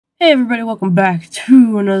Hey everybody, welcome back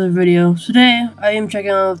to another video. Today, I am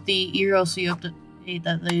checking out the ERLC update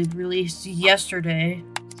that they released yesterday.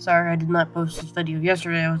 Sorry, I did not post this video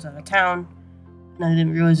yesterday. I was out of town, and I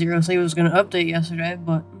didn't realize ERLC was going to update yesterday,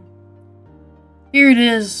 but here it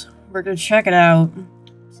is. We're going to check it out.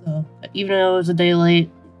 So, even though it was a day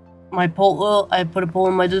late, I put a poll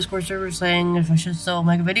in my Discord server saying if I should still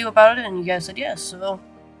make a video about it, and you guys said yes, so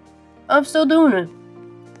I'm still doing it.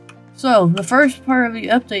 So, the first part of the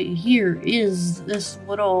update here is this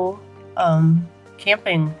little,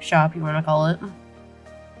 camping shop, you want to call it.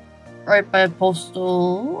 Right by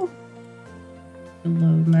Postal...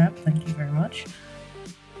 Load map, thank you very much.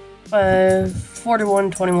 By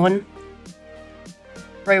 4121.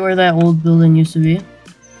 Right where that old building used to be.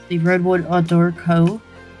 The Redwood Outdoor Co.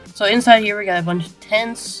 So inside here we got a bunch of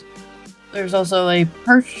tents. There's also a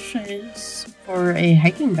purchase for a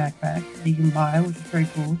hiking backpack that you can buy, which is pretty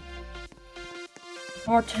cool.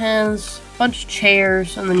 More tents, bunch of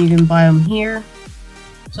chairs, and then you can buy them here.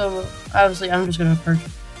 So obviously I'm just going to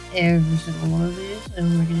purchase every single one of these,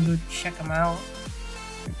 and we're going to go check them out.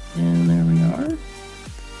 And there we are.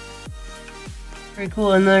 Pretty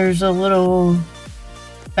cool, and there's a little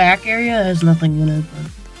back area. It has nothing in it,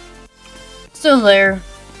 but still there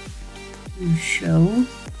to show.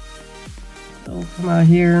 So we'll come out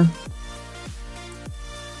here.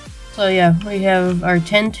 So yeah, we have our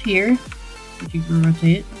tent here, which you can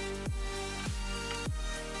rotate.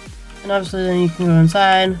 And obviously then you can go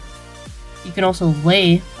inside. You can also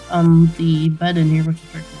lay on the bed in here, which is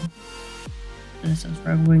pretty cool. And it says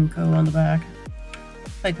Redwood Co on the back.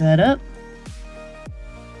 Pick that up.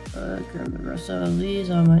 Grab the rest of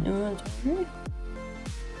these on my inventory.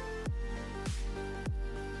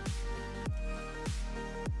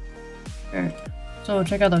 Alright, so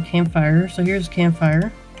check out the campfire. So here's a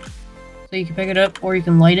campfire. So you can pick it up or you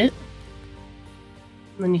can light it.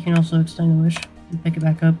 And then you can also extinguish and pick it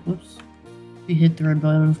back up. Whoops. You hit the red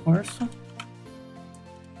button, of course.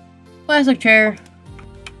 Plastic chair.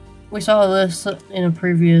 We saw this in a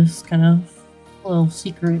previous kind of little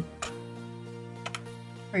secret.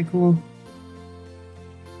 Pretty cool.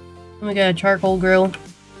 Then we got a charcoal grill.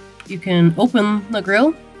 You can open the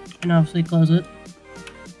grill and obviously close it.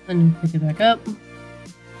 Then pick it back up.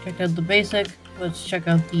 Check out the basic. Let's check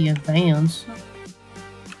out the advanced.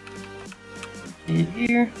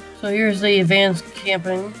 Here. So here's the advanced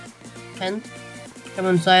camping tent. Come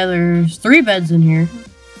inside, there's 3 beds in here,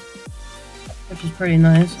 which is pretty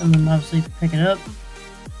nice, and then obviously pick it up.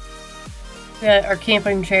 We got our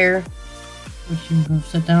camping chair, which you can go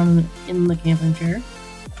sit down in the camping chair.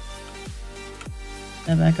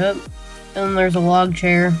 That back up. And then there's a log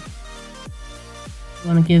chair. You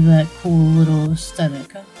want to give that cool little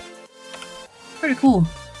aesthetic. Pretty cool.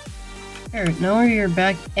 Alright, now we're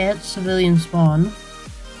back at civilian spawn.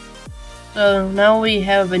 So now we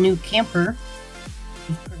have a new camper,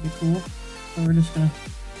 which is pretty cool. So we're just gonna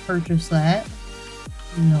purchase that.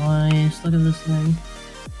 Nice, look at this thing.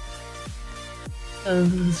 So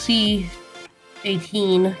the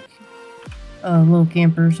C18 little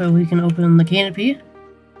camper, so we can open the canopy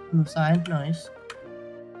on the side. Nice.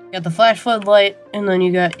 You got the flash floodlight, and then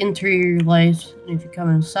you got interior lights. And if you come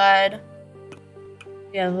inside,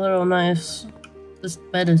 yeah, a little nice. This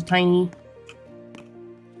bed is tiny.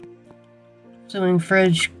 Ceiling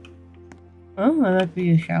fridge. Oh, that might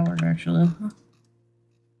be a shower, actually.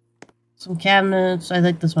 Some cabinets. I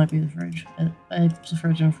think this might be the fridge. I think it's a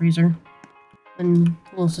fridge and a freezer. And a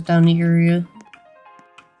little sit-down area.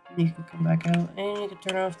 And you can come back out, and you can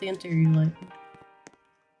turn off the interior light.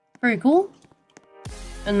 Pretty cool.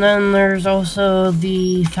 And then there's also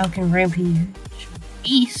the Falcon Rampage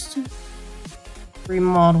Beast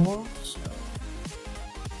remodel. So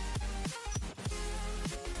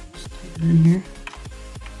let's type it in here.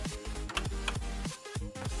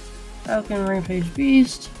 Falcon Rampage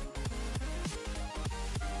Beast.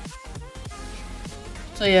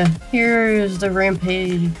 So yeah, here is the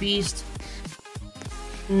Rampage Beast.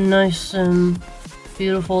 Nice and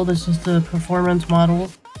beautiful. This is the performance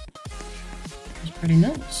model. It's pretty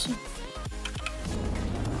nice.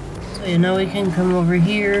 So yeah, now we can come over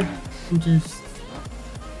here and just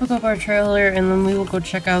hook up our trailer, and then we will go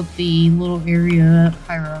check out the little area at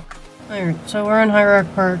High Rock. Alright, so we're in High Rock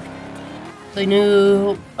Park. The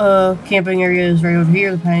new camping area is right over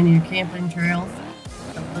here, the Pioneer Camping Trail.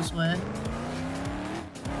 Up this way.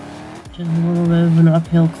 Which is a little bit of an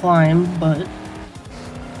uphill climb, but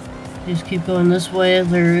just keep going this way.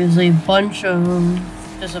 There is a bunch of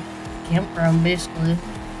just a campground basically.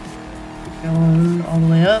 Keep going all the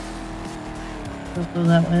way up. Let's go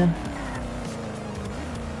that way.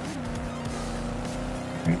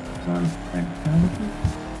 Alright, come on. There we go.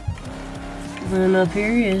 And up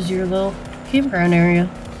here is your little campground area.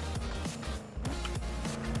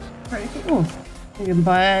 Pretty cool. You can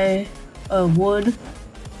buy a wood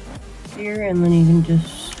here, and then you can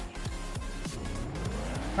just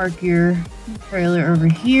park your trailer over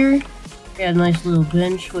here. Got a nice little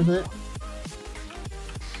bench with it.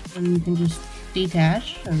 And you can just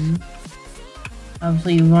detach, and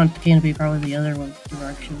obviously you want the canopy probably the other one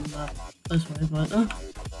direction, not this way, but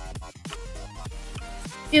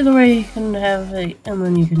either way you can have it, and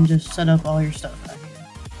then you can just set up all your stuff out here,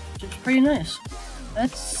 which is pretty nice.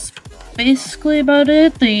 That's basically about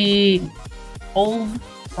it. The old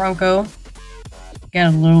Bronco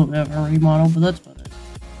got a little bit of a remodel, but that's about it.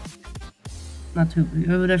 Not too big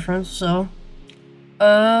of a difference, so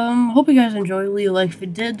hope you guys enjoy. Leave a like if you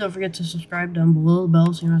did. Don't forget to subscribe down below the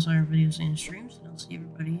bell so you don't miss all our videos and streams. And I'll see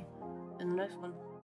everybody in the next one.